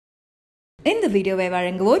இந்த வீடியோவை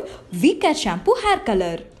வழங்குவோர் வீக்கா shampoo hair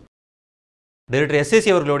colour. Director SSC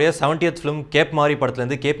அவர்களுடைய 70th ஃபிலிம் கேப் மாரி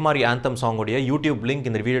படத்துலேருந்து கேப் மாரி ஆந்தம் சாங்கோடைய யூடியூப் லிங்க்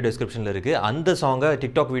இந்த வீடியோ டிஸ்கிரிப்ஷனில் இருக்குது. அந்த சாங்கை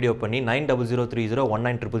டிக்டாக் வீடியோ பண்ணி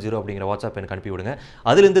 9003019000 அப்படிங்கிற வாட்ஸ்அப் எனக்கு அனுப்பி விடுங்க.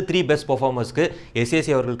 அதுலேருந்து 3 பெஸ்ட் பர்ஃபார்மர்ஸ்க்கு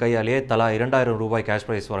எஸ்எஸ்சி அவர்கள் கையாலேயே தலா 2000 ரூபாய் கேஷ்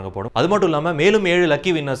ப்ரைஸ் வழங்கப்படும். அது மட்டும் இல்லாமல் மேலும் 7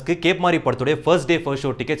 லக்கி வின்னர்ஸ்க்கு கேப் மாரி படத்துடைய first day first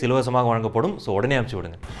show tickets இலவசமாக வழங்கப்படும். ஸோ உடனே அனுப்பிச்சு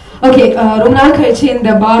விடுங்க. ஓகே, ரொம்ப நாள் கழிச்சு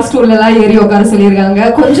இந்த பார் ஸ்டூல்லாம் ஏறி உட்கார சொல்லியிருக்காங்க.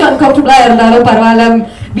 கொஞ்சம் அன்கம்ஃபர்டபுளாக இருந்தாலும் பரவாயில்ல,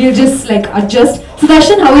 we'll just like adjust. So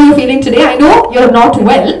Tharshan, how are you feeling today? I know you're not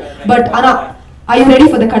well, but Anna, are you ready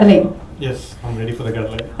for the kadalai? Yes, I'm ready for the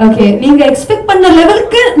kadalai. Okay, நீங்க expect பண்ண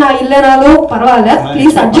லெவலுக்கு நான் இல்லனாலும் பரவாயில்ல,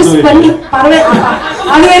 please adjust பண்ணி பரவாயில்ல,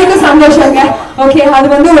 அது வரைக்கும் சந்தோஷங்க. ஓகே, அது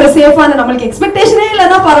வந்து ஒரு சேஃபான, நம்மளுக்கு எக்ஸ்பெக்டேஷனே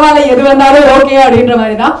இல்லைன்னா பரவாயில்ல, எது வந்தாலும் ஓகே அப்படின்ற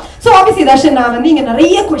மாதிரி தான். ஸோ ஆப்வியஸ்லி தர்ஷன், நான் வந்து இங்கே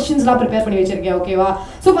நிறைய கொஸ்டின்ஸ்லாம் ப்ரிப்பேர் பண்ணி வச்சிருக்கேன். ஓகேவா?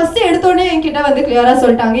 ஸோ ஃபர்ஸ்ட் எடுத்தோடனே என்கிட்ட வந்து கிளியராக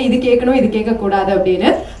சொல்லிட்டாங்க இது கேட்கணும் இது கேட்கக்கூடாது அப்படின்னு.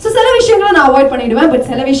 ஸோ சில விஷயங்களை நான் அவாய்ட் பண்ணிடுவேன், பட்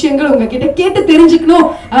சில விஷயங்கள் உங்ககிட்ட கேட்டு தெரிஞ்சுக்கணும்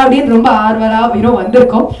அப்படின்னு ரொம்ப ஆர்வலாக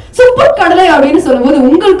வந்திருக்கோம். ஸோ புட்கடலை அப்படின்னு சொல்லும்போது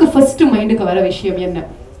உங்களுக்கு ஃபர்ஸ்ட் மைண்டுக்கு வர விஷயம் என்ன?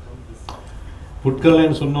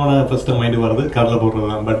 புட்கடலைன்னு சொன்னோன்னே ஃபர்ஸ்ட் மைண்டு வரது கடலை போடுறது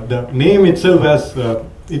தான். But the name it self has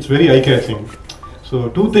its very I caching. So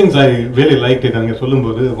 2 things I really liked it அங்கே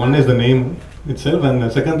சொல்லும்போது. One is the name itself and the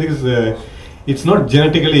second thing is it's not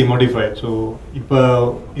genetically modified. So இப்போ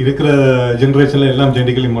இருக்கிற ஜெனரேஷன்ல எல்லாம்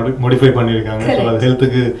genetically modify பண்ணிருக்காங்க. So அது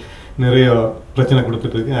ஹெல்த்துக்கு நிறைய பிரச்சனை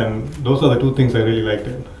கொடுத்துட்டு இருக்கு. and those are the 2 things I really liked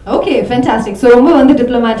it. Okay, fantastic. So ரொம்ப வந்து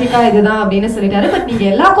டிப்ளமேட்டிக்கா இதுதான் அப்படின்னு சொல்லிட்டாரு. பட் நீங்க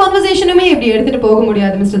எல்லா கான்வர்சேஷனுமே இப்படி எடுத்துட்டு போக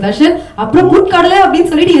முடியாது மிஸ்டர் தர்ஷன். அப்புறம் புட்கடலை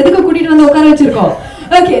அப்படின்னு சொல்லிட்டு எதுக்கு கூட்டிட்டு வந்து உட்கார வச்சிருக்கோம்?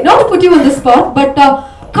 Okay, not to put you on the spot, but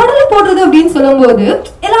கடலை போடுறது அப்படின்னு சொல்லும்போது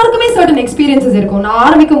எல்லாருக்குமே சர்டன் எக்ஸ்பீரியன்சஸ் இருக்கும். நான்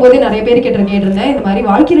ஆரம்பிக்கும் போதே நிறைய பேர் கேட்டிருந்தேன், இந்த மாதிரி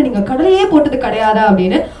வாழ்க்கையில நீங்க கடலையே போட்டது கிடையாதா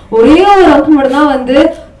அப்படின்னு. ஒரே ஒரு அர்த்தம் மட்டும் தான் வந்து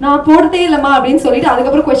நான் போட்டதே இல்லம்மா அப்படின்னு சொல்லிட்டு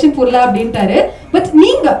அதுக்கப்புறம் கொஸ்டின் புரியல அப்படின்ட்டாரு. பட்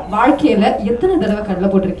நீங்க வாழ்க்கையில எத்தனை தடவை கடலை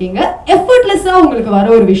போட்டிருக்கீங்க? எஃபர்ட்லெஸ்ஸா உங்களுக்கு வர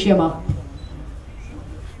ஒரு விஷயமா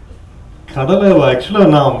கடலை? ஆக்சுவலா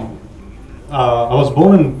நான் I was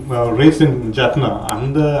born and raised in Jaffna.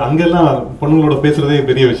 அங்கெல்லாம் பொண்ணுங்களோட பேசுறதே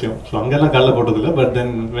பெரிய விஷயம். ஸோ அங்கெல்லாம் கடலை போட்டதில்லை. But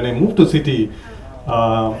then when I moved to city,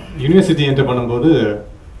 university enter பண்ணும்போது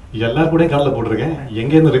எல்லாரும் கூட கடலை போட்டிருக்கேன்.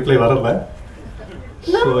 எங்கேருந்து ரிப்ளை வரல.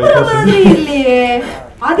 இல்லையே,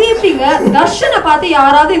 அது எப்படிங்க? தர்ஷனை பார்த்து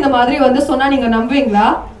யாராவது இந்த மாதிரி வந்து சொன்னா நீங்க நம்புவீங்களா?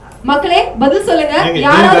 மக்களே பதில் சொல்லுங்க,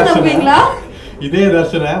 யாராவது நம்புவீங்களா? இதே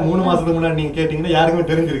தர்ஷனை 3 மாசத்துக்கு முன்னாடி நீங்க கேட்டீங்கன்னா யாருக்குமே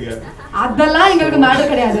தெரிஞ்சிருக்காது. அதெல்லாம் எங்களுக்கு மேட்டர்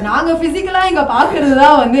கிடையாது. நாங்க பிசிக்கலா இங்க பாக்குறது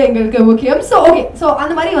தான் வந்து எங்களுக்கு முக்கியம். சோ ஓகே, சோ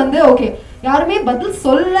அந்த மாதிரி வந்து ஓகே, யாருமே பதில்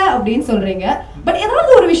சொல்ல அப்படின்னு சொல்றீங்க. பட்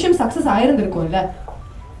ஏதாவது ஒரு விஷயம் சக்சஸ் ஆயிருந்திருக்கும்ல?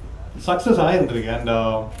 சக்சஸ் ஆயிருந்திருக்கு. அண்ட்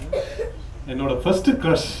என்னோட ஃபர்ஸ்ட்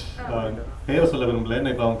கிரஷ், பேரை சொல்ல விரும்பல,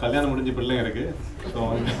 இப்போ அவங்க கல்யாணம் முடிஞ்சு பிள்ளைங்க இருக்கு. ஸோ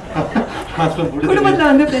குடும்பத்துல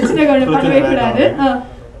வந்து பிரச்சனை பண்ணவே கூடாது.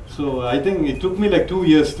 So I think it took me like 2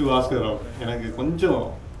 years to ask her out. எனக்கு கொஞ்சம்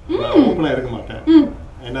ஓப்பனா இருக்க மாட்டேன்.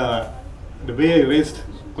 ஏன்னா the way I raised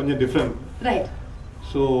கொஞ்சம் different. Right.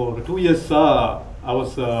 So 2 years I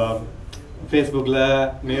was Facebookல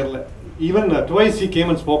நேர்ல even twice he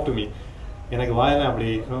came and spoke to me. எனக்கு வாயனா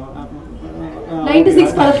அப்படி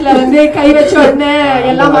 96 படத்துல வந்து கை வச்ச உடனே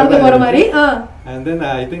எல்லாம் மறந்து போற மாதிரி. And then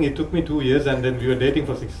I think it took me 2 years and then we were dating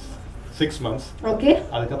for 6 months. Okay.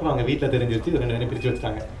 அதுக்கப்புறம் அவங்க வீட்ல தெரிஞ்சிருச்சு, ரெண்டு பேரும் பிரிச்சு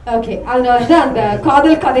வச்சிட்டாங்க. Okay, அது வந்து அந்த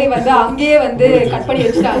காதல் கதை வந்து அங்கேயே வந்து கட் பண்ணி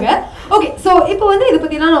வச்சிட்டாங்க. ஓகே, சோ இப்போ வந்து இத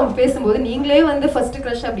பத்திலாம் நம்ம பேசும்போது நீங்களே வந்து ஃபர்ஸ்ட்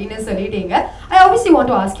கிரஷ் அப்படினு சொல்லிட்டீங்க. I obviously want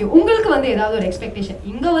to ask you, உங்களுக்கு வந்து ஏதாவது ஒரு எக்ஸ்பெக்டேஷன்?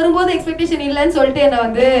 இங்க வரும்போது எக்ஸ்பெக்டேஷன் இல்லன்னு சொல்லிட்டு என்ன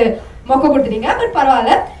வந்து மொக்க கொடுத்தீங்க. பட்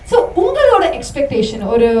பரவாயில்ல. சோ உங்களோட எக்ஸ்பெக்டேஷன்,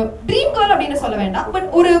 ஒரு ட்ரீம் கேர்ள் அப்படின்னு சொல்ல வேண்டாம், பட்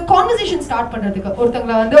ஒரு கான்வர்சேஷன் ஸ்டார்ட் பண்றதுக்கு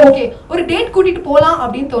ஒருத்தங்கள வந்து ஓகே ஒரு டேட் கூட்டிட்டு போலாம்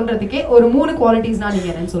அப்படின்னு தோன்றதுக்கே ஒரு 3 குவாலிட்டிஸ்னா நீங்க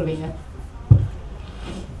என்னன்னு சொல்வீங்க?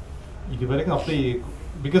 இது வரைக்கும் அப்படி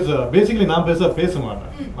because basically நான் பேச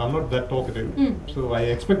மாட்டேன். I'm not that talkative. So I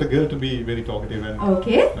expect the girl to be very talkative and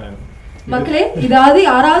okay. மக்களே, இதாவது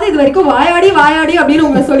யாராவது இது வரைக்கும் வாயாடி அப்படின்னு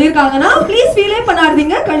உங்களை சொல்லியிருக்காங்கன்னா ப்ளீஸ் ஃபீலே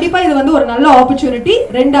பண்ணாதீங்க. கண்டிப்பா இது வந்து ஒரு நல்ல ஆப்பர்ச்சுனிட்டி.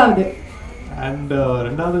 ரெண்டாவது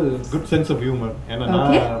குட் சென்ஸ் ஆஃப் ஹியூமர். ஏன்னா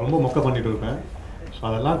நான் ரொம்ப மொக்க பண்ணிட்டு இருப்பேன். ஸோ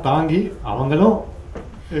அதெல்லாம் தாங்கி அவங்களும்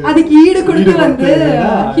அதுக்கு ஈடு கொடுத்து வந்து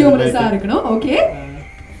ஹியூமரஸா இருக்கணும். ஓகே,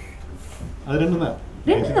 அது ரெண்டு தான்.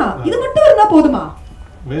 இது மட்டும் இருந்தா போதுமா?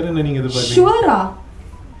 வேற என்ன நீங்க எதிர்பார்க்கறீங்க? ஷூரா?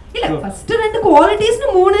 இல்ல, ஃபர்ஸ்ட் 2 குவாலிட்டிஸ்னு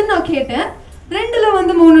 3 நான் கேட்டேன். 2ல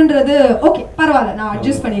வந்து 3ன்றது ஓகே பரவாயில்ல, நான்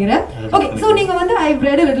அட்ஜஸ்ட் பண்ணிக்கிறேன். ஓகே, சோ நீங்க வந்து I've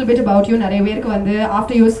read a little bit about you. நிறைய பேருக்கு வந்து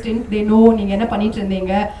after your stint they know நீங்க என்ன பண்ணிட்டு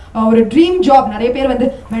இருந்தீங்க. ஒரு ட்ரீம் ஜாப், நிறைய பேர் வந்து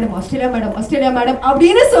மேடம் ஆஸ்திரேலியா மேடம்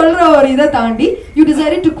அப்படின்னு சொல்ற ஒரு இதை தாண்டி you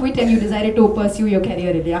decided to quit and you decided to pursue your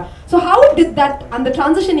career இல்லையா? So how did that, அந்த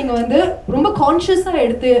transition நீங்க வந்து ரொம்ப கான்ஷியஸா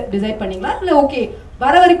எடுத்து டிசைட் பண்ணீங்களா இல்ல ஓகே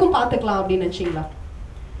வர வரைக்கும் பாத்துக்கலாம் அப்படின்னு நினைச்சீங்களா?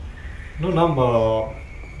 No,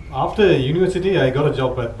 after university, I got a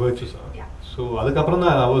job at Birch's. Yeah. So, அதுக்கப்புறம்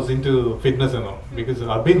தான் I was into fitness and all because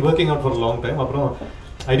I've been working out for a long time. அப்புறம்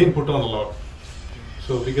I didn't put on a lot.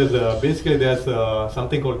 So, because basically there's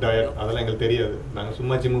something called diet. அதெல்லாம் எங்களுக்கு தெரியாது. நாங்கள்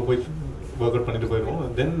சும்மா gym போய் work out பண்ணிட்டு போயிடுவோம்.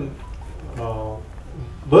 Then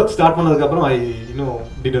work start பண்ணதுக்கப்புறம் I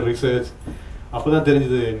did a research. அப்போ தான்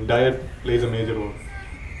தெரிஞ்சது diet plays a major role.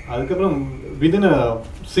 அதுக்கப்புறம் within a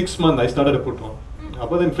 6 months I started to put on.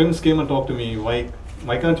 அப்போ then friends came and talked to me,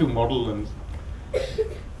 why can't you model? And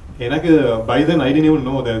எனக்கு by then I didn't even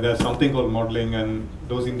know that there's something called modeling and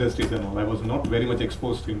those industries and all. I was not very much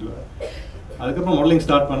exposed into that. அதுக்கப்புறம் modeling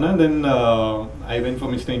start பண்ணேன். Then I went for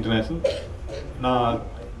Mr. International. நான்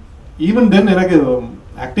even then எனக்கு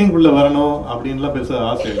acting குள்ள வரணும் அப்படின்லாம் பெருசாக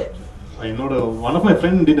ஆசை இல்லை. என்னோட one of my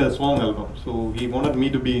friend did a song album, so he wanted me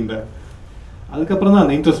to be in that. அதுக்கப்புறம் தான்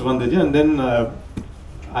அந்த இன்ட்ரெஸ்ட் வந்துச்சு. And then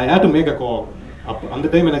I had to make a கால். அப்போ அந்த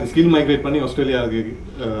டைம் எனக்கு ஸ்கில் மைக்ரேட் பண்ணி ஆஸ்திரேலியாவுக்கு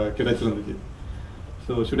கிடைச்சிருந்துச்சு.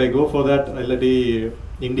 So should I go for that இல்லாட்டி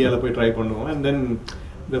இந்தியாவில் போய் ட்ரை பண்ணுவோம். And then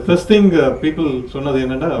the first thing people சொன்னது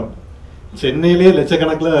என்னென்னா, சென்னையிலேயே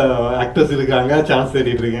லட்சக்கணக்கில் ஆக்டர்ஸ் இருக்காங்க, சான்ஸ்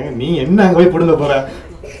தேடிட்டு இருக்காங்க, நீ என்ன அங்கே போய் பிடுங்க போகிற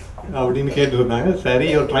அப்படின்னு கேட்டுருந்தாங்க. சரி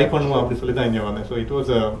ட்ரை பண்ணுவோம் அப்படின்னு சொல்லி தான் இங்கே வந்தேன். So it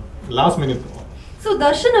was last minute. So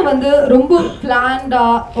தர்ஷனை வந்து ரொம்ப பிளான்டா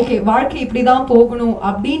ஓகே வாழ்க்கை இப்படிதான் போகணும்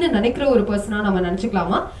அப்படின்னு நினைக்கிற ஒரு பர்சனா நம்ம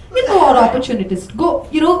நினைச்சுக்கலாமா? இல்லை ஒரு ஆப்பர்ச்சுனிட்டிஸ் கோ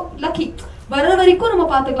லக்கி வர வரைக்கும் நம்ம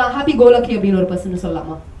பார்த்துக்கலாம், ஹாப்பி கோ லக்கி அப்படின்னு ஒரு பர்சன்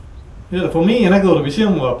சொல்லலாமா? இல்லை, ஃபார் மீ எனக்கு ஒரு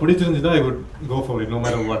விஷயம் பிடிச்சிருந்துச்சுன்னா I would go for it no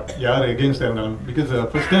matter what, யார் எகெயின்ஸ்ட் இருந்தாலும். Because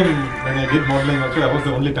first time when I did modeling also I was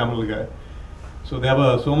the only Tamil guy, so there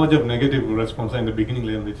was so much of negative response in the beginning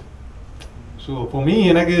இருந்துச்சு. So for me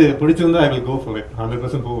எனக்கு பிடிச்சிருந்தா I will go for it,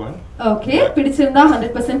 100% போவேன். Okay, பிடிச்சிருந்தா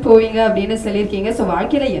 100% போவீங்க அப்படின்னு சொல்லியிருக்கீங்க. So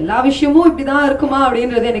வாழ்க்கையில எல்லா விஷயமும் இப்படிதான் இருக்குமா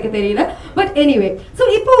அப்படின்றது எனக்கு தெரியல. பட் எனிவே,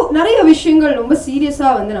 ஸோ இப்போ நிறைய விஷயங்கள் ரொம்ப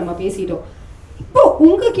சீரியஸா வந்து நம்ம பேசிட்டோம். இப்போ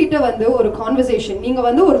உங்ககிட்ட வந்து ஒரு கான்வர்சேஷன், நீங்க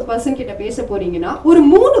வந்து ஒரு பர்சன் கிட்ட பேச போறீங்கன்னா ஒரு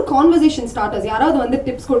 3 கான்வர்சேஷன் ஸ்டார்டர்ஸ், யாராவது வந்து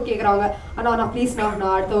டிப்ஸ் கூட கேட்குறாங்க, ஆனால் நான் ப்ளீஸ் நான்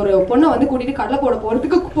அடுத்த ஒரு பொண்ணை வந்து கூட்டிட்டு கடலை போட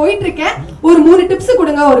போறதுக்கு போயிட்டு இருக்கேன், ஒரு 3 டிப்ஸ்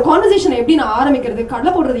கொடுங்க, ஒரு கான்வர்சேஷனை எப்படி நான் ஆரம்பிக்கிறது,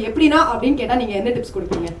 கடலை போடுறது எப்படின்னா அப்படின்னு கேட்டா நீங்க என்ன டிப்ஸ்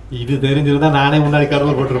கொடுப்பீங்க? இது தெரிஞ்சிருந்தா நானே முன்னாடி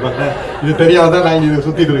கடலை போட்டுருப்பாங்க, இது தெரியாதான் நான் இங்க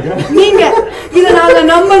சுத்திட்டு இருக்கேன். நீங்க இதை நாங்க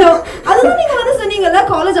நம்பணும். அதுதான் நீங்க வந்து சொன்னீங்கல்ல,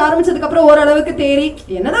 காலேஜ் ஆரம்பிச்சதுக்கு அப்புறம் ஓரளவுக்கு தேறி,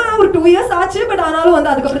 என்னதான் ஒரு 2 இயர்ஸ் ஆச்சு, பட் ஆனாலும்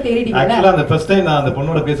வந்து அதுக்கப்புறம் தேறிட்டீங்க. ஆக்சுவலா அந்த ஃபர்ஸ்ட் டைம் நான் அந்த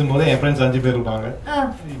பொண்ணோட பேசும்போது என் ஃப்ரெண்ட்ஸ் 5 பேர் இருப்பாங்க.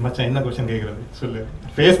 மச்சான் என்ன क्वेश्चन கேக்குறது சொல்லு,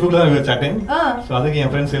 Facebookல தான் we were chatting, சோ அதுக்கு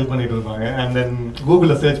என் ஃப்ரெண்ட்ஸ் ஹெல்ப் பண்ணிட்டு இருப்பாங்க. and then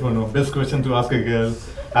Googleல சர்ச் பண்ணுவோம் best question to ask a girl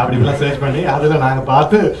அப்படிலாம் சர்ச் பண்ணி அதுல நாங்க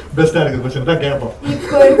பார்த்து பெஸ்டா இருக்கிற क्वेश्चन தான் கேட்போம்.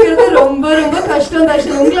 இப்போ இருக்கிறது ரொம்ப ரொம்ப கஷ்டம்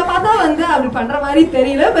தர்ஷன், உங்களை பார்த்தா வந்து அப்படி பண்ற மாதிரி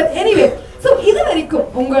தெரியல. பட் எனிவே, சோ இது வரைக்கும்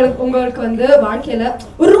உங்களுக்கு வந்து வாழ்க்கையில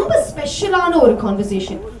ஒரு ரொம்ப ஸ்பெஷலான ஒரு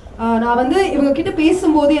கான்வர்சேஷன், நான் வந்து இவங்க கிட்ட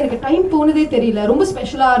பேசும்போது எனக்கு டைம் போனதே தெரியல, ரொம்ப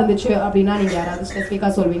ஸ்பெஷலா இருந்துச்சு அப்படின்னா நீங்க யாராவது ஸ்பெசிஃபிக்கா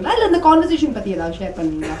சொல்வீங்களா, இல்ல இந்த கான்வர்சேஷன் பத்தி ஏதாவது ஷேர்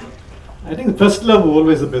பண்ணுவீங்களா? I think first love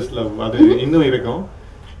always the best love, அது இன்னும் இருக்கும்.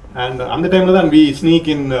 and அந்த டைம்ல தான் we sneak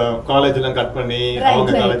in காலேஜ் எல்லாம் கட் பண்ணி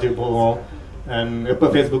அவங்க காலேஜுக்கு போவோம், and எப்ப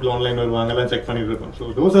Facebookல ஆன்லைன் வருவாங்க எல்லாம் செக் பண்ணிட்டு இருக்கோம்.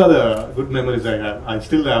 so those are the good memories I have. I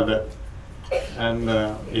still have that. and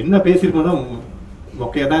என்ன பேசிருக்கோம்னா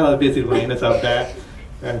ஓகே தான் அது பேசிருக்கோம், என்ன சாப்பிட்ட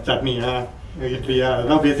சட்னியா இட்லியா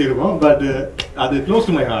அதெல்லாம் பேசிருக்கோம். பட் அது close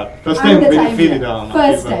to my heart. First time when you feel it on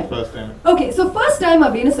first time. Okay, so first time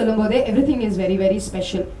அப்படினு சொல்லும்போது everything is very very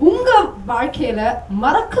special. உங்க வாழ்க்கையில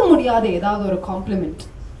மறக்க முடியாத ஏதாவது ஒரு காம்ப்ளிமெண்ட்?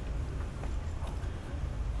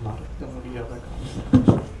 மறக்க முடியாத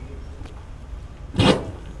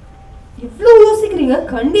இவ்ளோ யோசிக்கிறீங்க,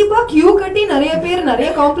 கண்டிப்பா கியூ கட்டி நிறைய பேர் நிறைய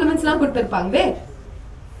காம்ப்ளிமெண்ட்ஸ்லாம் கொடுத்திருப்பாங்களே.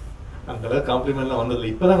 அந்த காம்ப்ளிமெண்ட்லாம் வந்ததில்லை,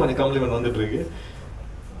 இப்பதான் கொஞ்சம் காம்ப்ளிமெண்ட் வந்துட்டு இருக்கு.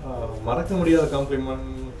 மறக்க முடியாத காம்ப்ளிமெண்ட்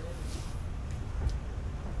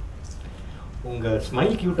உங்க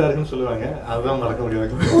ஸ்மைல் கியூட்டா இருக்குன்னு சொல்லுவாங்க, அதுதான் மறக்க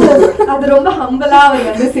முடியாது. அது ரொம்ப ஹம்பிளா அவர்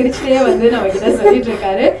வந்து சிரிச்சிட்டே வந்து நம்ம கிட்ட சொல்லிட்டு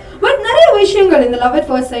இருக்காரு. பட் நிறைய விஷயங்கள் இந்த லவ் அட்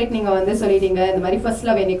ஃபர்ஸ்ட் சைட் நீங்க வந்து சொல்லிட்டீங்க, இந்த மாதிரி ஃபர்ஸ்ட்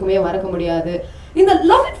லவ் என்னைக்குமே மறக்க முடியாது. இந்த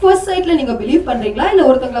லவ் அட் ஃபர்ஸ்ட் சைட்ல நீங்க பிலீவ் பண்றீங்களா, இல்ல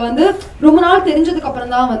ஒருத்தங்களை வந்து ரொம்ப நாள் தெரிஞ்சதுக்கு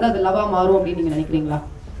அப்புறம் தான் வந்து அது லவ்வா மாறும் அப்படின்னு நீங்க நினைக்கிறீங்களா?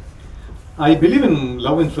 I believe in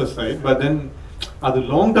love in first sight, but then அது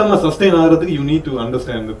லாங் டர்மா சஸ்டெயின் ஆகிறதுக்கு you need to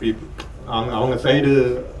understand the people. அவங்க சைடு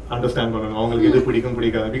அண்டர்ஸ்டாண்ட் பண்ணணும், அவங்களுக்கு எது பிடிக்கும்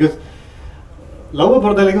பிடிக்காது. பிகாஸ் லவ்வை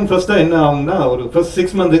பொறுத்த வரைக்கும் ஃபர்ஸ்டா என்ன ஆகும்னா, ஒரு ஃபர்ஸ்ட்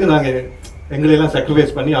 6 மந்த்துக்கு நாங்கள் எங்களையெல்லாம்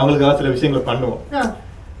சாக்ரிஃபைஸ் பண்ணி அவங்களுக்காக சில விஷயங்களை பண்ணுவோம்.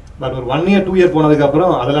 பட் ஒரு 1 year 2 year போனதுக்கு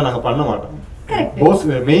அப்புறம் அதெல்லாம் நாங்கள் பண்ண மாட்டோம்.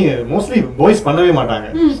 மோஸ்ட்லி பாய்ஸ் பண்ணவே மாட்டாங்க.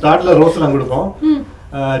 ஸ்டார்ட்ல ரோஸ் எல்லாம் கொடுப்போம்,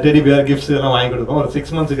 டெடி பியர் கிஃப்ட்ஸ் எல்லாம் வாங்கி கொடுப்போம். ஒரு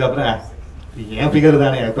 6 மந்த்ஸ்க்கு அப்புறம் ஏன் ஃபிகர்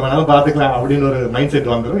தானே எப்ப வேணாலும் பாத்துக்கலாம் அப்படின்னு ஒரு மைண்ட் செட்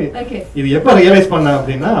வந்துடும். இது எப்ப ரியலைஸ் பண்ண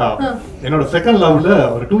அப்படின்னா, என்னோட செகண்ட் லவ்ல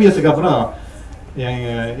ஒரு 2 இயர்ஸ்க்கு அப்புறம்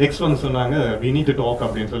எங்கள் எக்ஸ் வந்து சொன்னாங்க வி நீட் டு டாக்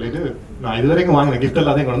அப்படின்னு சொல்லிட்டு நான் இது வரைக்கும் வாங்கின கிஃப்ட்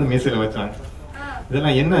எல்லாத்தையும் கொண்டு வந்து மேசையில் வச்சாங்க.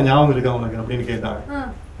 இதெல்லாம் என்ன ஞாபகம் இருக்கா உனக்கு அப்படின்னு கேட்டாங்க.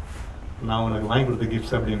 நான் உனக்கு வாங்கி கொடுத்த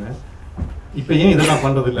கிஃப்ட்ஸ் அப்படின்னு. இப்போ ஏன் இதெல்லாம்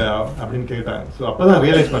பண்ணுறதில்ல அப்படின்னு கேட்டாங்க. ஸோ அப்போ தான்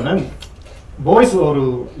ரியலைஸ் பண்ணேன், பாய்ஸ் ஒரு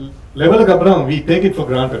லெவலுக்கு அப்புறம் we take it for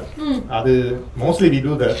granted. அது மோஸ்ட்லி வி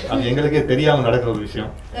டூ தட். அது எங்களுக்கே தெரியாமல் நடக்கிற ஒரு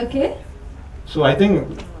விஷயம். ஸோ ஐ திங்க்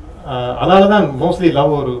அதனால தான் மோஸ்ட்லி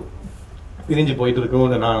லவ் ஒரு பிரிஞ்சு போயிட்டு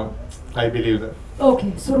இருக்கும்னு நான் I believe that. Okay,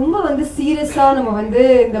 so ரொம்ப வந்து சீரியஸா நம்ம வந்து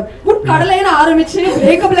இந்த புட் கடலைன்னு ஆரம்பிச்சு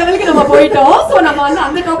பிரேக்கப் லெவலுக்கு நம்ம போயிட்டோம். ஸோ நம்ம வந்து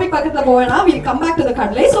அந்த டாபிக் பக்கத்துல போவேனா, we come back to the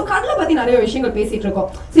கடலை. ஸோ கடலை பத்தி நிறைய விஷயங்கள் பேசிட்டு இருக்கோம்.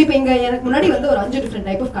 ஸோ இப்போ இங்க எனக்கு முன்னாடி வந்து ஒரு 5 டிஃபரெண்ட்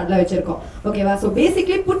டைப் ஆஃப் கடலை வச்சிருக்கோம். ஓகேவா? ஸோ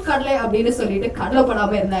பேசிக்லி புட் கடலை அப்படின்னு சொல்லிட்டு கடலை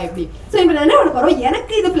படாம இருந்தா எப்படி? ஸோ இப்போ என்ன பண்ண போறோம்,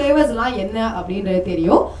 எனக்கு இது ஃபிளேவர்ஸ் எல்லாம் என்ன அப்படின்றது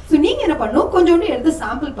தெரியும். ஸோ நீங்க என்ன பண்ணணும், கொஞ்சோண்டு எடுத்து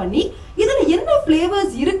சாம்பிள் பண்ணி இதுல என்ன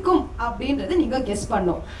ஃபிளேவர்ஸ் இருக்கும் அப்படின்றத நீங்க கெஸ்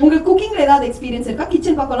பண்ணணும். உங்களுக்கு குக்கிங்ல ஏதாவது எக்ஸ்பீரியன்ஸ் இருக்கா?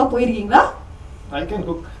 கிச்சன் பக்கம் எல்லாம் போயிருக்கீங்களா? I can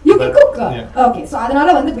cook. You can cook. Yeah. Okay, so அதனால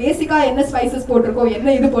வந்து பேசிக்கா என்ன ஸ்பைசஸ் போட்டுருக்கோம்,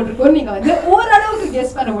 என்ன இது போட்டுருக்கோம் நீங்க வந்து ஓரளவுக்கு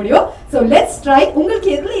கெஸ் பண்ண முடியும். So let's try. உங்களுக்கு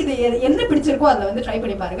எதுல இது என்ன பிடிச்சிருக்கோ அதை வந்து ட்ரை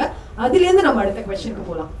பண்ணி பாருங்க. அதுல இருந்து நம்ம அடுத்த क्वेश्चनக்கு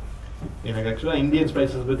போலாம். எனக்கு एक्चुअली இந்தியன்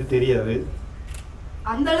ஸ்பைசஸ் பத்தி தெரியாது.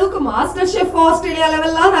 அந்த அளவுக்கு மாஸ்டர் ஷெஃப் ஆஸ்திரேலியா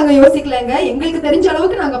லெவல்லாம் நாங்க யோசிக்கலங்க. எங்களுக்கு தெரிஞ்ச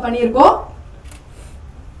அளவுக்கு நாங்க பண்ணியிருக்கோம்.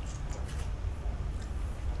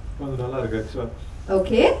 அது நல்லா இருக்கு एक्चुअली.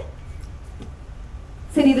 ஓகே,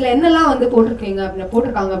 சரி இதுல என்னெல்லாம் வந்து போட்டுருக்கீங்க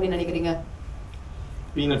போட்டுருக்காங்க அப்படின்னு நினைக்கிறீங்க?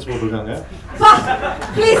 பீனட்ஸ் போட்டுருக்காங்க.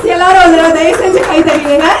 ப்ளீஸ் எல்லாரும் வந்து தயவு செஞ்சு கை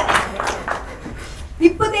தட்டிடுங்க.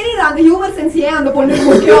 இப்ப தெரியுது அந்த ஹியூமர் சென்ஸ் ஏன் அந்த பொண்ணுக்கு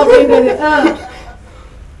முக்கியம் அப்படின்றது.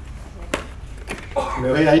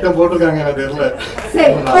 நிறைய ஐட்டம் போட்டுருக்காங்க, எனக்கு தெரியல.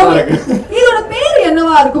 சரி, ஓகே, இதோட பேர்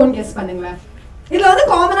என்னவா இருக்கும்னு கெஸ் பண்ணுங்களேன். இதுல வந்து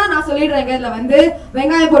காமனா நான் சொல்லிடுறேங்க. இதுல வந்து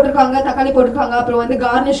வெங்காயம் போட்டிருக்காங்க, தக்காளி போட்டிருக்காங்க, அப்புறம் வந்து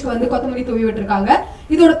கார்னிஷ்க்கு வந்து கொத்தமல்லி தூவி விட்டுருக்காங்க.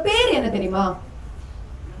 இதோட பேர் என்ன தெரியுமா?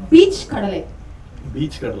 பீச் கடலை.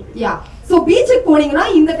 பீச் கடலை. யா, சோ பீச்சுக்கு போனீங்கன்னா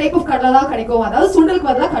இந்த டைப் ஆஃப் கடலை தான் கிடைக்கும். அதாவது சுண்டலுக்கு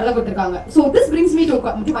பதிலா கடலை கொடுத்திருக்காங்க. So this brings me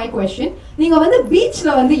to my question. நீங்க வந்து பீச்ல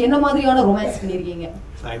வந்து என்ன மாதிரியான ரொமான்ஸ் பண்ணிருக்கீங்க?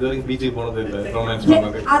 நான் இதுவரைக்கும் பீச்சுக்கு போனது இல்ல, ரொமான்ஸ்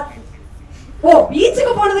பண்ணது. ஓ,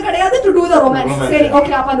 பீச்சுக்கு போனது கிடையாது, டு டு தி ரொமான்ஸ். சரி,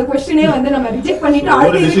 ஓகே, அப்ப அந்த क्वेश्चनே வந்து நம்ம ரிஜெக்ட் பண்ணிட்டு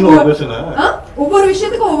ஒவ்வொரு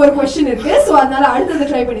விஷயத்துக்கும் ஒவ்வொரு क्वेश्चन இருக்கு. சோ அதனால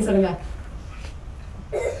அடுத்து ட்ரை பண்ணி சொல்லுங்க.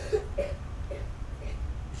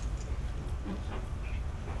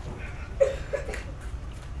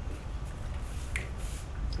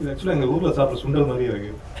 இது एक्चुअली எங்க ஊர்ல சாப்பிற சுண்டல் மாதிரி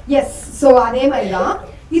இருக்கு. எஸ், சோ அதே மாதிரி தான்.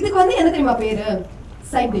 இதுக்கு வந்து என்ன தெரியுமா பேரு?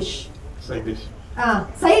 Side dish. Side dish.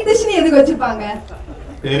 Side டிஷ்னு எதுக்கு வச்சிருப்பாங்க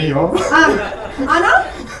தெரியும். ஆனா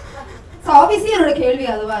சோ ஆப்வியஸ்லி என்னோட கேள்வி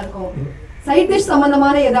அதுவா இருக்கும். சைட் டிஷ்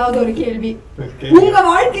சம்பந்தமான ஏதாவது ஒரு கேள்வி. உங்க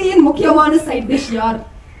வாழ்க்கையின் முக்கியமான சைட் டிஷ் யார்?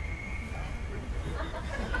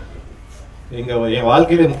 என்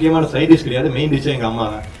வாழ்க்கையில முக்கியமான சைட் டிஷ் கிடையாது, மெயின் டிஷ் எங்க அம்மா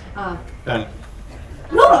தான்.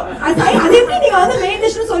 நோ, அது எப்படி நீங்க வந்து மெயின்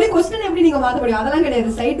டிஷ்னு சொல்லி क्वेश्चन எப்படி நீங்க மாத்த முடியும்? அதெல்லாம் கிடையாது.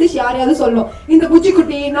 சைட் டிஷ் யாரையாவது சொல்லணும். இந்த பூச்சி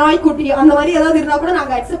குட்டி, நாய் குட்டி அந்த மாதிரி ஏதாவது இருந்தா கூட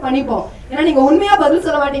நாங்க அக்செப்ட் பண்ணிப்போம். ஏன்னா நீங்க உண்மையா பதில்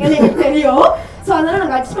சொல்ல மாட்டீங்கன்னு எனக்கு தெரியும். சோ அதனால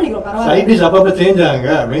நாங்க அட்ஜஸ்ட் பண்ணிக்கிறோம். பரவாயில்லை. சைட் டிஷ் அப்பப்ப சேஞ்ச்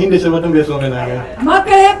ஆகுங்க, மெயின் டிஷ் மட்டும் பேசுவோம் நாங்க.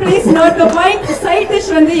 மக்களே please note the point. Side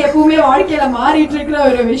dish வந்து எப்பவுமே வாழ்க்கையில மாறிட்டு இருக்கிற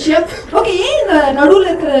ஒரு விஷயம். ஓகே, ஏன் இந்த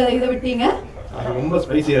நடுவுல இருக்கிற இத விட்டீங்க? அது ரொம்ப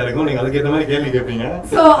ஸ்பைசியா இருக்கும், நீங்க அதுக்கு ஏத்த மாதிரி கேள்வி கேட்பீங்க.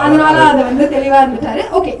 சோ அதனால அது வந்து தெளிவா இருந்துட்டாரு.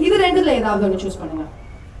 ஓகே, இது ரெண்டுல ஏதாவது ஒன்னு சூஸ் பண்ணுங்க.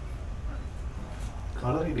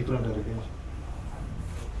 கலர் டிஃபரண்டா இருக்கு.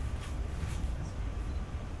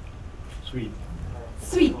 ஸ்வீட்.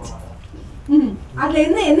 ஸ்வீட். அதுல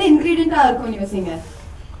என்ன இன்கிரிடியன்ட்டா இருக்கும் யோசிங்க.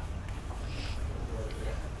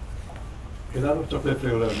 ஏதாவது சாக்லேட்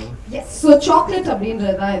ஃப்ளேவரா இருக்கும். எஸ், சோ சாக்லேட்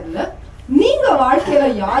அப்படின்றது தான் இதுல. நீங்க வாழ்க்கையில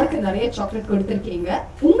யாருக்கு நிறைய சாக்லேட் கொடுத்திருக்கீங்க?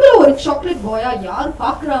 உங்களை ஒரு சாக்லேட் பாயா யார்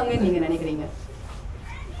பாக்குறாங்கன்னு நீங்க நினைக்கிறீங்க?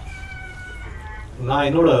 நான்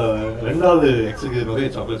என்னோட ரெண்டாவது எக்ஸுக்கு நிறைய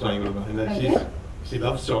சாக்லேட்ஸ் வாங்கி கொடுப்பேன். she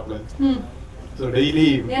loves chocolate. So daily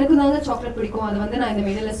எனக்கு தாங்க சாக்லேட் பிடிக்கும். அது வந்து நான் இந்த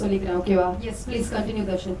மீடியால சொல்லிக்கிறேன். ஓகேவா? S, please continue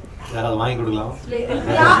Darshan. யாராவது வாங்கி கொடுக்கலாம்?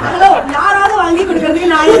 ஹலோ, யாராவது வாங்கி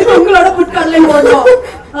கொடுக்கிறதுக்கு நான் எதுக்கு உங்களோட புட் கடலை போடணும்?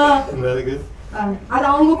 அதுக்கு அது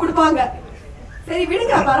அவங்க கொடுப்பாங்க. சரி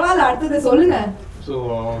விடுங்க, பரவாயில்ல, அடுத்தது சொல்லுங்க. So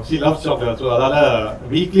she loves chocolate. So அதால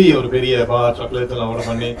வீக்லி ஒரு பெரிய பார் சாக்லேட்ஸ் எல்லாம் ஆர்டர்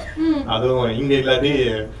பண்ணி, அதுவும் இங்க இல்லாட்டி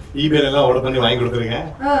eBay எல்லாம் ஆர்டர் பண்ணி வாங்கி கொடுத்துருக்கேன்.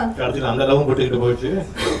 கடைசியில் அந்த அளவும் போட்டுக்கிட்டு போச்சு.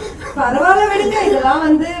 பரவாயில்ல விடுங்க, இதெல்லாம்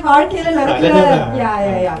வந்து வாழ்க்கையில நடக்கிற.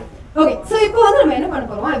 யா ஓகே, சோ இப்போ வந்து நம்ம என்ன பண்ண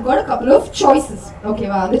போறோம்? I've got a couple of choices.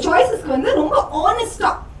 ஓகேவா? அந்த சாய்ஸஸ்க்கு வந்து ரொம்ப ஆனஸ்டா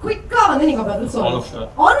குயிக்கா வந்து நீங்க பதில்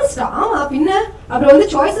சொல்லணும். ஆனஸ்டா? ஆமா, பின்ன அப்புறம் வந்து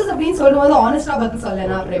சாய்ஸஸ் அப்படின்னு சொல்லும்போது ஆனஸ்டா பதில்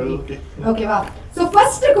சொல்லனா அப்புறம் எப்படி? ஓகேவா? சோ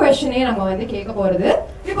ஃபர்ஸ்ட் क्वेश्चनே நம்ம வந்து கேட்க போறது.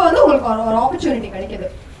 இப்போ வந்து உங்களுக்கு ஒரு ஆப்பர்சூனிட்டி கிடைக்குது.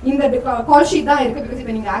 இந்த கால் ஷீட் தான் இருக்கு பிகாஸ்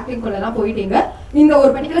இப்போ நீங்க ஆக்டிங் குள்ளலாம் போயிட்டீங்க. இந்த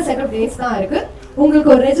ஒரு பர்டிகுலர் செட் ஆஃப் டேஸ் தான் இருக்கு.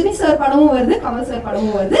 உங்களுக்கு ஒரு ரஜினி சார் படமும் வருது, கமல் சார்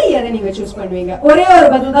படமும் வருது. எதை நீங்க சூஸ் பண்ணுவீங்க? ஒரே ஒரு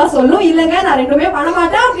பதில் தான் சொல்லணும். இல்லங்க நான் ரெண்டுமே பண்ண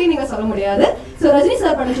மாட்டேன் அப்படின்னு நீங்க சொல்ல முடியாது. சோ ரஜினி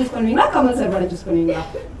சார் படம் சூஸ் பண்ணுவீங்களா, கமல் சார் படம் சூஸ் பண்ணுவீங்களா?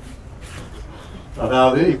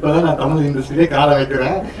 அதாவது இப்பதான் நான் தமிழ் இண்டஸ்ட்ரியிலே கால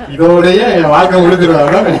வைக்கிறேன். இதோடய என் வாழ்க்கை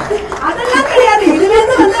முடிஞ்சிருவாங்க. அதெல்லாம் கிடையாது. இதுல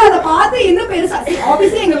இருந்து வந்து அதை பார்த்து இன்னும் பெருசா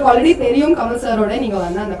ஆப்வியஸ்லி எங்களுக்கு ஆல்ரெடி தெரியும் கமல் சாரோட நீங்க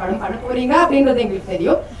வந்து அந்த படம் பண்ண போறீங்க அப்படின்றது எங்களுக்கு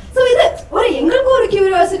தெரியும். சோ இது ஒரு எங்களுக்கு ஒரு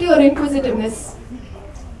கியூரியாசிட்டி, ஒரு இன்க்விசிட்டிவ்னஸ்,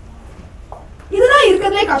 இதுதான்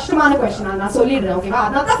இருக்கிறதுலே கஷ்டமான क्वेश्चन. நான் சொல்லிடுறேன் ஓகேவா?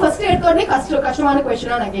 அதான் தான் ஃபர்ஸ்ட் எடுத்த உடனே கஷ்டமான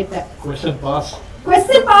क्वेश्चन நான் கேட்டேன். क्वेश्चन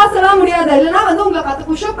பாஸ் எல்லாம் முடியாது. இல்லனா வந்து உங்களை 10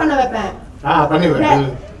 புஷ் அப் பண்ண வைப்பேன். பண்ணிடுறேன்.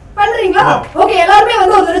 பண்றீங்களா? ஓகே எல்லாரும்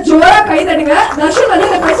வந்து ஒரு தடவை ஜோரா கை தட்டுங்க. தர்ஷன் வந்து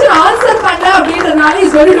இந்த क्वेश्चन ஆன்சர் பண்ணல அப்படின்றனால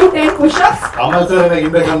is going to 10 push ups. Kamal sir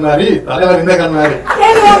இந்த கண்ணாடி, தலைவர் இந்த கண்ணாடி.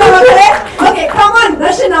 ஓகே கம் ஆன்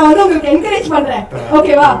தர்ஷன், நான் வந்து உங்களுக்கு என்கரேஜ் பண்றேன்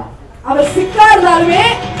ஓகேவா? அவர் சிக்கா இருந்தாலுமே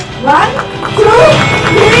 1 2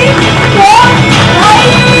 3 4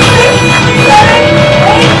 5 6 7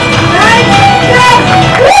 8 9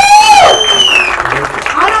 10.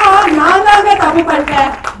 ஆனா நான் தாங்க தப்பு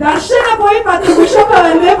பண்ணிட்டேன். தர்ஷனை போய் 10 புஷ்அப்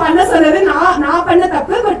வந்து பண்ண சொன்னது நான் பண்ண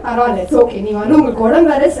தப்பு. பட் பரவாயில்ல, இட்ஸ் ஓகே. நீங்க வந்து உங்களுக்கு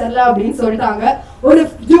உடம்பு வேற சரியில்லை அப்படின்னு சொல்லிட்டாங்க.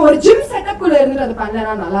 ஒரு ஜிம் செட்டப் குள்ள இருந்து அது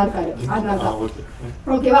பண்ணலனா நல்லா இருக்காது. அதனால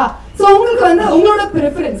ஓகேவா? சோ உங்களுக்கு வந்து உங்களோட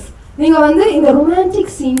பிரெஃபரன்ஸ், நீங்க வந்து இந்த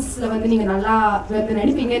ரொமான்டிக் சீன்ஸ்ல வந்து நீங்க நல்லா வந்து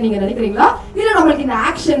நடிப்பீங்க நீங்க நினைக்கிறீங்களா, இல்ல நம்மளுக்கு இந்த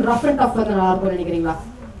ஆக்ஷன் ரஃப் அண்ட் டஃப் வந்து நல்லா இருக்கும் நினைக்கிறீங்களா?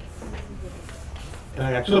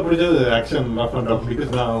 எனக்கு ஆக்சுவலா பிடிச்சது action rough and tough.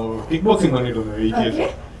 Because நான் கிக் பாக்ஸிங் பண்ணிட்டு இருந்தேன் 8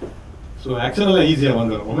 இயர்ஸ். சோ ஆக்ஷன்ல ஈஸியா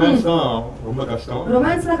வந்துரும். ரொமான்ஸ் தான் ரொம்ப கஷ்டம்.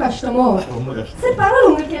 ரொமான்ஸ் தான் கஷ்டமோ? ரொம்ப கஷ்டம். சரி பரவாயில்ல.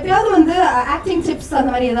 உங்களுக்கு எப்பயாவது வந்து ஆக்டிங் டிப்ஸ் அந்த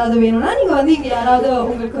மாதிரி ஏதாவது வேணும்னா நீங்க வந்து இங்க யாராவது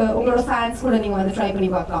உங்களுக்கு உங்களோட ஃபேன்ஸ் கூட நீங்க வந்து ட்ரை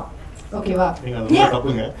பண்ணி பார்க்கலாம் ஓகேவா? நீங்க அது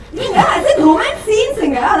தப்புங்க. நீங்க அது ரொமான்ஸ்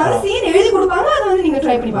சீன்ஸ்ங்க, அதாவது சீன் எழுதி கொடுப்பாங்க, அதை வந்து நீங்க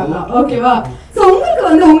ட்ரை பண்ணி பார்க்கலாம் ஓகேவா? சோ உங்களுக்கு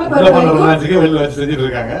வந்து உங்களுக்கு ரொமான்ஸ்க்கு வெளிய வச்சு செஞ்சிட்டு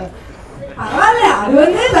இருக்காங்க. பரவாயில்ல, அது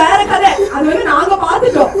வந்து வேற கதை, அது வந்து நாங்க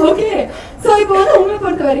பாத்துட்டோம் ஓகே. சோ இப்போ வந்து உங்களை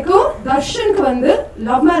பொறுத்த வரைக்கும் தர்ஷனுக்கு வந்து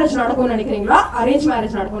லவ் மேரேஜ் நடக்கும்னு நினைக்கிறீங்களா, அரேஞ்ச்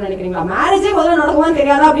மேரேஜ் நடக்கும்னு நினைக்கிறீங்களா? மேரேஜே முதல்ல நடக்குமான்னு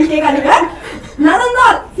தெரியாதா அப்படின்னு கேட்காதீங்க.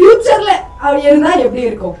 நடந்தால் ஃபியூச்சர்ல அப்படி இருந்தா எப்படி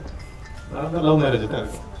இருக்கும்? லவ் மேரேஜ் தான்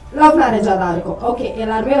இருக்கும். லவ் மேரேஜா தான் இருக்கும். ஓகே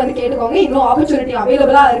எல்லாருமே வந்து கேட்டுக்கோங்க. இன்னும் ஆப்பர்ச்சுனிட்டி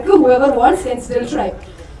அவைலபிளா இருக்கு. whoever wants can still try.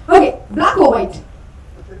 Okay black or white?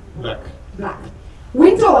 black.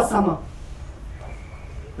 winter or summer?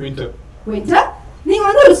 winter. நீங்க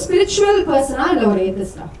வந்து ஒரு ஸ்பிரிச்சுவல் பர்சனா இல்ல ஒரு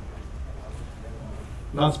ஏத்திஸ்டா?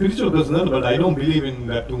 நான் spiritual person, but I don't believe in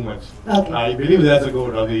that too much. I believe there's a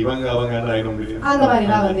god. அது இவங்க அவங்க I don't believe. அந்த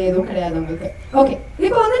மாதிரிலாம் வந்து எதுவும் கிடையாது உங்களுக்கு. ஓகே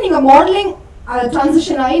இப்போ வந்து நீங்க மாடலிங்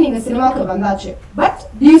ட்ரான்சிஷன் ஆகி நீங்க சினிமாக்கு வந்தாச்சு. But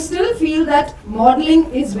do you still feel that modeling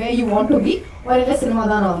is where you want to be, or இல்ல சினிமா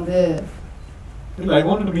தான் நான் வந்து I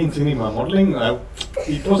wanted to be in cinema. Modeling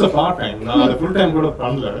it was a part time. நான் அது full time கூட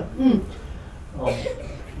பண்ணல.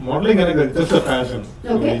 Modeling எனக்கு just a passion.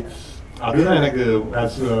 Okay. அதுதான் எனக்கு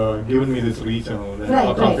has given me this reach and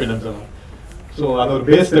confidence. So அது ஒரு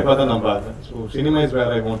பேஸ் ஸ்டெப்பா தான் நான் பார்த்தேன். So cinema is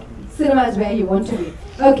where I want to be. Cinema is where you want to be.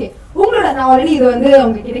 Okay. உங்களோட நான் ஆல்ரெடி இது வந்து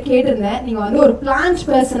உங்ககிட்ட கேட்டிருந்தேன். நீங்க வந்து ஒரு பிளான்ட்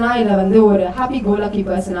பர்சனா இல்ல வந்து ஒரு ஹாப்பி கோ லக்கி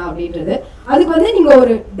பர்சனா அப்படின்றது. அதுக்கு வந்து நீங்க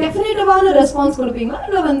ஒரு டெஃபினிட்டிவான ரெஸ்பான்ஸ் கொடுப்பீங்களா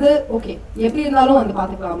இல்ல வந்து ஓகே எப்படி இருந்தாலும் வந்து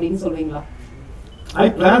பாத்துக்கலாம் அப்படின்னு சொல்வீங்களா? I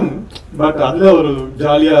plan, but அதுல ஒரு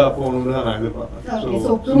ஜாலியா போகணும்னு தான் நான் எதிர்பார்ப்பேன்.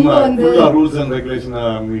 So சும்மா வந்து ரூல்ஸ் அண்ட் ரெகுலேஷன்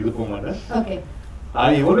இது போக மாட்டேன். Okay.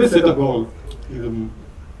 I always set a goal. இது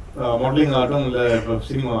மாடலிங் ஆட்டம் இல்ல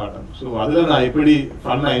சினிமா ஆட்டம். ஸோ அதுல நான் எப்படி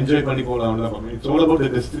ஃபன்னா என்ஜாய் பண்ணி போகலாம்னு தான் பார்ப்பேன். It's all about the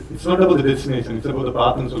it's not about the destination, it's about the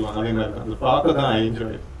பாத்னு சொல்லுவாங்க. அதே மாதிரி தான் அந்த பாத்தை தான் ஐ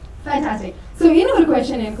என்ஜாய். Fantastic. So இன்னொரு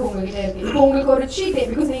क्वेश्चन எனக்கு உங்ககிட்ட இருக்கு. இப்போ உங்களுக்கு ஒரு cheat day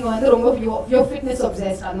because நீங்க வந்து ரொம்ப your fitness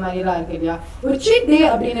obsessed அந்த மாதிரி எல்லாம் இருக்கு இல்லையா? ஒரு cheat day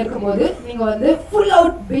அப்படின்னு இருக்கும்போது நீங்க வந்து full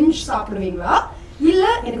out binge சாப்பிடுவீங்களா இல்ல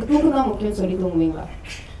எனக்கு தூக்கம் தான் முக்கியம் சொல்லி தூங்குவீங்களா?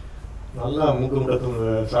 நல்லா மூக்கு முட்டை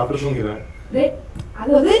சாப்பிட்டு தூங்கிடுவேன்.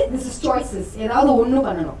 அதாவது this is choices. ஏதாவது ஒண்ணு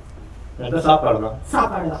பண்ணணும். சாப்பாடு தான்.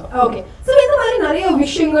 ஓகே. சோ இந்த மாதிரி நிறைய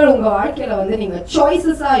விஷயங்கள் உங்க வாழ்க்கையில வந்து நீங்க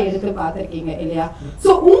சாய்ஸஸா எடுத்து பார்த்திருக்கீங்க இல்லையா? சோ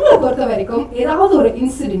உங்களை பொறுத்த வரைக்கும் ஏதாவது ஒரு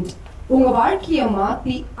இன்சிடென்ட் உங்க வாழ்க்கையை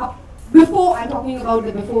மாத்தி before I'm talking about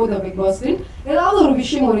the before the big boss stint, ஏதாவது ஒரு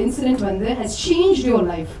விஷயம் ஒரு இன்சிடென்ட் வந்து has changed your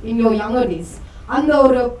life in your younger days, அந்த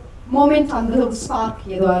ஒரு மொமெண்ட் அந்த ஒரு ஸ்பார்க்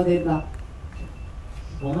ஏதாவது இருக்கா?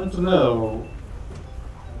 மொமெண்ட்ஸ்னா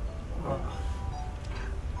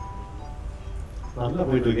நல்லா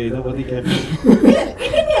போயிட்டு இருக்கு. இத பத்தி கேட்க it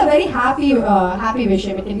can be a very happy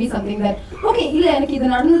விஷயம். It can be something that okay இல்ல எனக்கு இது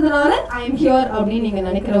நடந்ததனால I am here அப்படி நீங்க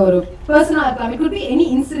நினைக்கிற ஒரு பர்சனா இருக்கலாம். It could be any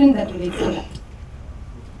incident that relates to that.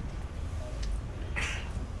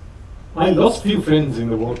 I lost few friends in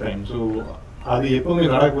the war time. So அது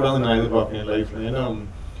எப்பவுமே நடக்கக்கூடாதுன்னு நான் எதிர்பார்ப்பேன் லைஃப்ல. ஏன்னா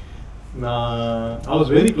I was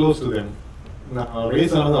very close to them. நான்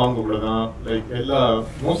ரேஸ் ஆனது அவங்க கூட தான், லைக் எல்லா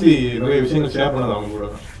மோஸ்ட்லி நிறைய விஷயங்கள் ஷேர் பண்ணது அவங்க கூட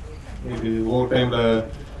தான். இது ஒவ்வொரு டைமில்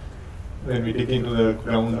when we take into the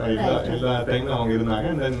ground எல்லா டைம்ல அவங்க இருந்தாங்க.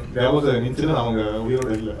 and then there was an incident அவங்க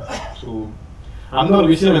உயிரோட இல்லை. ஸோ அந்த ஒரு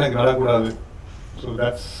விஷயம் எனக்கு நடக்கூடாது. So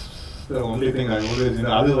that's the only thing I always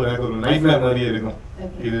அது எனக்கு ஒரு நைட்மேர் மாதிரியே இருக்கும்.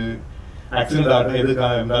 இது ஆக்சிடென்ட் ஆகட்டும்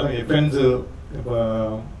எதுக்காக இருந்தாலும் என் ஃப்ரெண்ட்ஸு இப்போ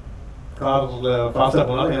கார்ல ஃபாஸ்ட்டாக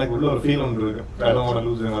போனாலும் எனக்கு உள்ள ஒரு ஃபீல் ஒன்று இருக்கு. I don't want to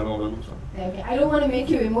lose them, I don't want to lose them. Okay, I don't want to make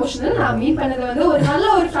you emotional. நான் மீட் பண்ணது வந்து ஒரு நல்ல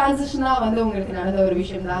ஒரு ட்ரான்சிஷனா வந்து உங்களுக்கு நடந்த ஒரு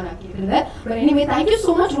விஷயம் தான் நான் கேட்டிருந்தேன். But anyway, thank you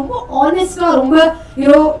so much. ரொம்ப ஆனஸ்டா, ரொம்ப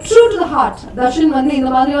true to the heart. Darshan வந்து இந்த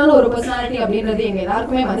மாதிரியான ஒரு பர்சனாலிட்டி அப்படின்றது எங்க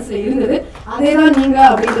எல்லாருக்குமே மனசுல இருந்தது. அதே தான் நீங்க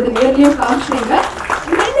அப்படின்றது நேர்லயும் காமிச்சிட்டீங்க.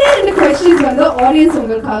 ரெண்டு क्वेश्चंस வந்து ஆடியன்ஸ்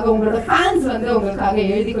உங்களுக்காக, உங்களோட ஃபேன்ஸ் வந்து உங்களுக்காக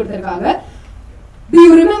எழுதி கொடுத்திருக்காங்க. Do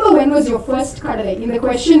you remember when was your first கடலை? இந்த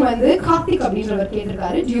question வந்து கார்த்திக் அப்படின்றவர்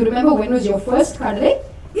கேட்டிருக்காரு. Do you remember when was your first கடலை?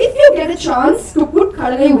 If you get a chance to put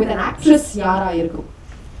கடலை with an actress, யாரா இருக்கும்?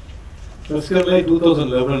 First கடலை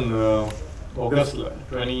 2011 ஆகஸ்ட்ல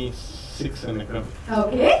 26 நினைக்கிறேன்.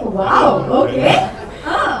 Okay, wow, okay.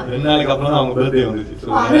 ரெண்டு நாளைக்கு அப்புறம் அவங்க பர்த்டே வந்துச்சு. ஸோ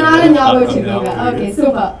அதனால ஞாபகம் வச்சிருக்கீங்க. Okay,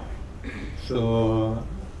 super. So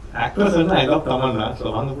actress வந்து I love Tamanna. So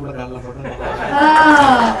அவங்க கூட கால்ல போட்டேன்.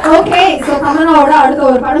 Okay, so தமன்னாவோட அடுத்த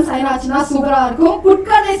ஒரு படம் சைன் ஆச்சுன்னா சூப்பரா இருக்கும்.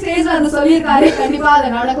 புட்கடை ஸ்டேஜ்ல அந்த சொல்லியிருக்காரு, கண்டிப்பா அது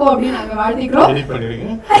நடக்கும் அப்படின்னு நாங்க வாழ்த்திக்கிறோம். எடிட் பண்ணுவீங்க.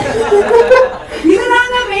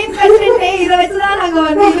 இதுதாங்க மெயின் கண்டென்ட். இத வச்சு தான் நாங்க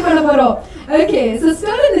வந்து இது பண்ண போறோம். Okay, so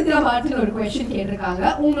story Nithya Martin ஒரு क्वेश्चन கேட்டிருக்காங்க.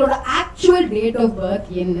 உங்களோட ஆக்சுவல் டேட் ஆஃப்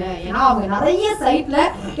பர்த் என்ன? ஏன்னா அவங்க நிறைய சைட்ல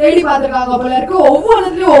தேடி பார்த்திருக்காங்க போல இருக்கு.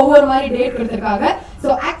 ஒவ்வொருத்தலயும் ஒவ்வொரு மாதிரி டேட் கொடுத்திருக்காங்க. So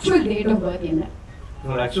actual date of birth என்ன?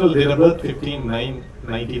 Actual date of birth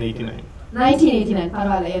 15/9/1989. 1989.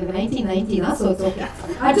 பரவாயில்ல, எனக்கு 1990 தான். So it's okay.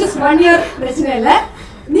 Just 1 year பிரச்சனை இல்ல.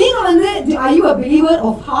 நீங்க வந்து are you a believer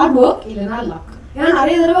of hard work இல்லனா luck? ஏன்னா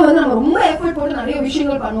நிறைய தடவை வந்து நம்ம ரொம்ப எஃபர்ட் போட்டு நிறைய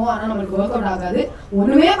விஷயங்கள் பண்ணுவோம், ஆனா நமக்கு ஒர்க் அவுட் ஆகாது.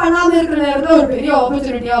 ஒண்ணுமே பண்ணாம இருக்கிற நேரத்துல ஒரு பெரிய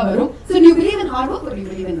ஆப்பர்ச்சுனிட்டியா வரும். So do you believe in hard work or do you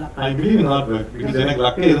believe in luck? I believe in hard work because எனக்கு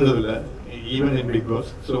luck இருந்தது இல்ல, even in Big Boss.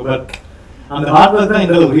 So but அந்த hard work தான்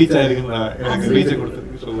என்னால ரீச் ஆயிருக்குன்னு எனக்கு ரீச் கொடுத்தது.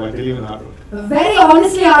 So I believe in hard work. Very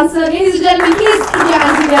honestly answered. Ladies and gentlemen, please put your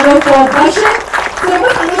hands together for Tharshan. ரொம்ப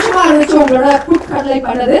சந்தோஷமா இருந்துச்சு உங்களோட புட்கடலை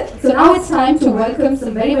பண்ணது. So now it's time to welcome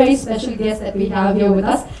some very very special guests that we have here with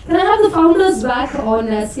us. Can I have the founders back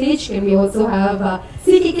on stage? Can we also have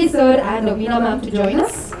CKK sir and Veena ma'am to join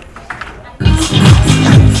us?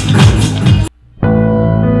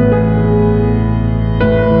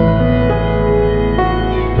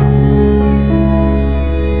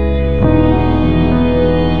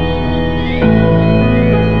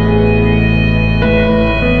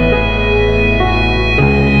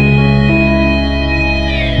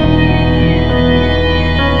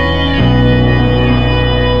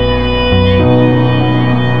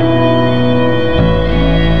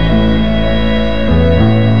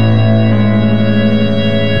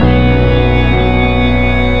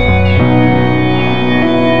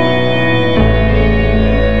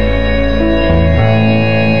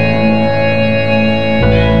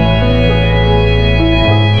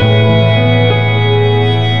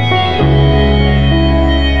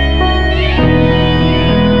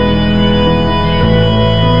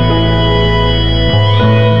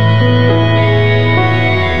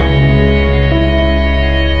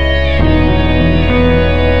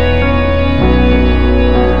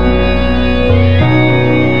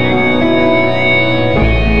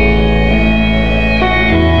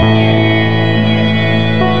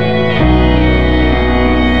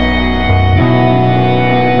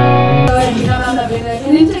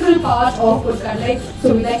 So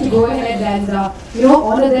we'd like to go ahead and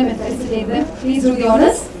honor them and felicitate them. Please do the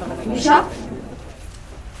honors. Nisha.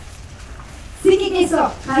 CKK sir,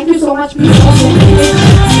 thank you so much. Please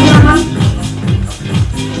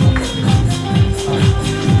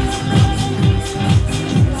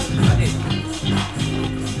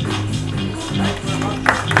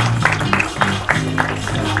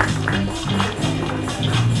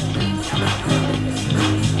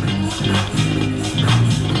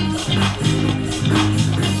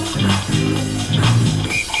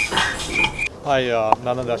Hi,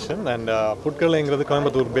 நான் தான் Darshan and புட்கடலைங்கிறது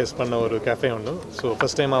Coimbatore base பண்ண ஒரு cafe ஒன்று. So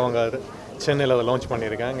first time அவங்க சென்னையில் அதை launch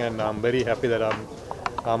பண்ணியிருக்காங்க and I'm very happy that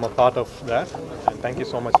I'm a part of that and thank you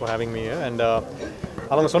so much for having me. And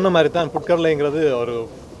அவங்க சொன்ன மாதிரி தான் புட்கடலைங்கிறது ஒரு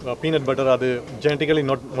பீனட் பட்டர், அது ஜெனட்டிக்கலி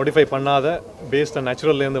மோடிஃபை பண்ணாத பேஸ்ட்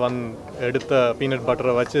நேச்சுரல்லேருந்து எடுத்த பீனட்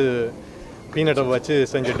பட்டரை வச்சு பீனட்டை வச்சு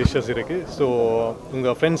செஞ்ச டிஷ்ஷஸ் இருக்குது. ஸோ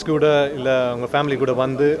உங்கள் ஃப்ரெண்ட்ஸ் கூட இல்லை உங்கள் ஃபேமிலி கூட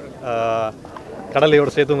வந்து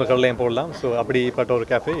கடலையோடு சேர்த்து உங்கள் கடலையும் போடலாம். ஸோ அப்படிப்பட்ட ஒரு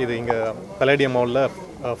கேஃபே இது இங்கே பலேடியம் மாலில்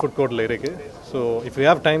ஃபுட் கோர்ட்டில் இருக்குது. So if you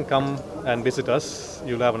have time come and visit as,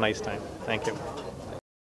 you will have a nice time. Thank you.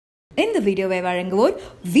 இந்த வீடியோவை வழங்குவோர்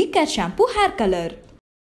வீ கேர் ஷாம்பூ ஹேர் கலர்.